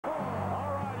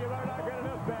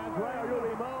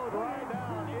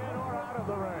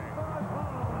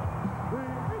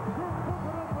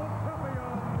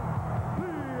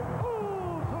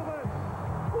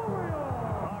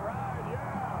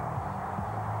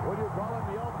What do you call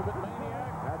him, the Ultimate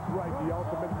Maniac? That's right, the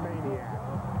Ultimate Maniac.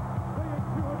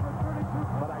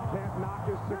 But I can't knock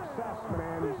his success,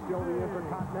 man. He's still the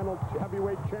Intercontinental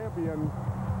Heavyweight Champion.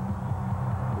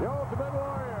 The Ultimate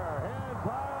Warrior, hands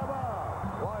high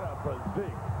above. What a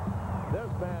physique.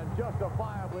 This man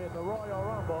justifiably in the Royal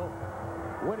Rumble,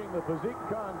 winning the physique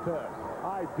contest.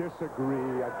 I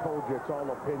disagree. I told you it's all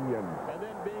opinion. And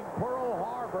then being Pearl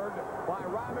Harbored by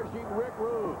ravishing Rick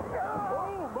Rude.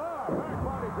 Oh, my! Back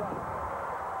body drop.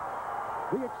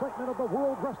 The excitement of the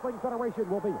World Wrestling Federation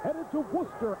will be headed to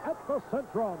Worcester at the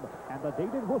Centrum. And the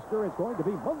date in Worcester is going to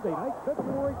be Monday night,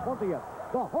 February 20th.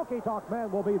 The Hockey Talk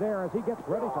Man will be there as he gets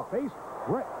ready to face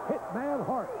Bret Hitman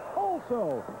Hart.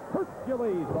 Also,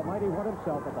 Hercules, the mighty one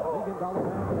himself, and the $1 million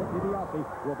man, Ted DiBiase,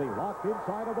 will be locked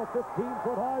inside of a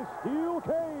 15-foot-high steel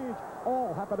cage.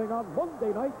 All happening on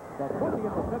Monday night, the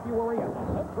 20th of February at the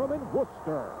Centrum in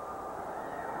Worcester.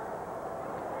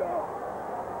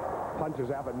 Punches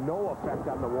having no effect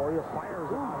on the Warrior. Fires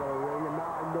out of the ring, and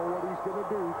now I know what he's going to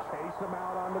do. Chase him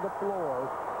out onto the floor.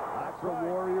 That's the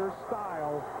Warrior's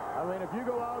style. I mean, if you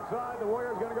go outside, the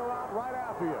Warrior's going to go out right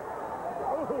after you.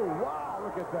 Oh, wow,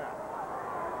 look at that.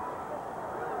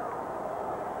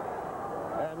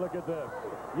 And look at this.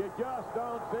 You just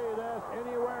don't see this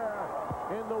anywhere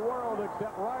in the world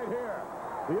except right here.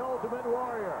 The Ultimate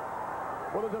Warrior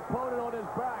with his opponent on his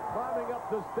back, climbing up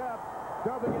the steps,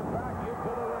 shoving him back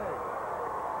into the ring.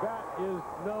 That is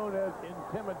known as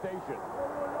intimidation.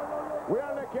 We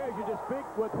had an occasion to speak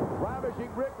with ravishing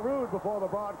Rick Rude before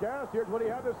the broadcast. Here's what he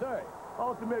had to say.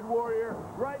 Ultimate Warrior,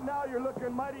 right now you're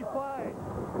looking mighty fine,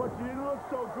 but you didn't look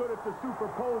so good at the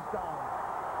superposed down.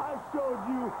 I showed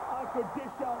you I could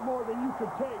dish out more than you could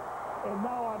take, and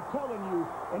now I'm telling you,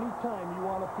 anytime you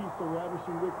want a piece of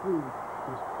ravishing Rick Rude,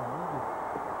 just call me.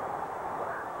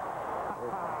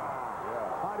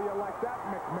 How do you like that,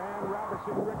 McMahon?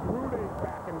 Ravishing Rick Rude ain't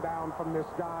backing down from this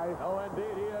guy. No,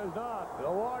 indeed, he is not. The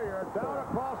Warrior down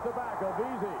across the back of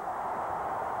Veasey.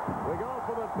 We go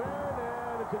for the pin,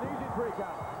 and it's an easy 3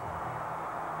 count.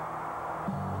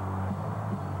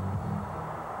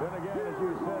 Then again, as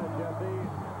you said, Jesse,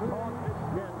 talk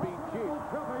can be cheap.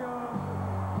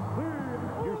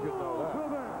 You should know that.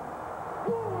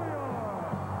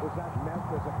 Was that meant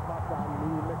as a cut on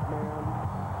me, McMahon?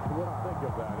 You wouldn't think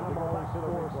of that. I'm always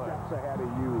 4 steps ahead of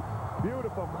you.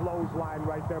 Beautiful clothesline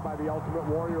right there by the Ultimate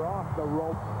Warrior off the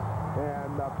rope.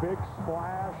 And a big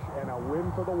splash and a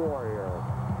win for the Warrior.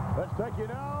 Let's take you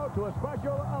now to a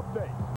special update.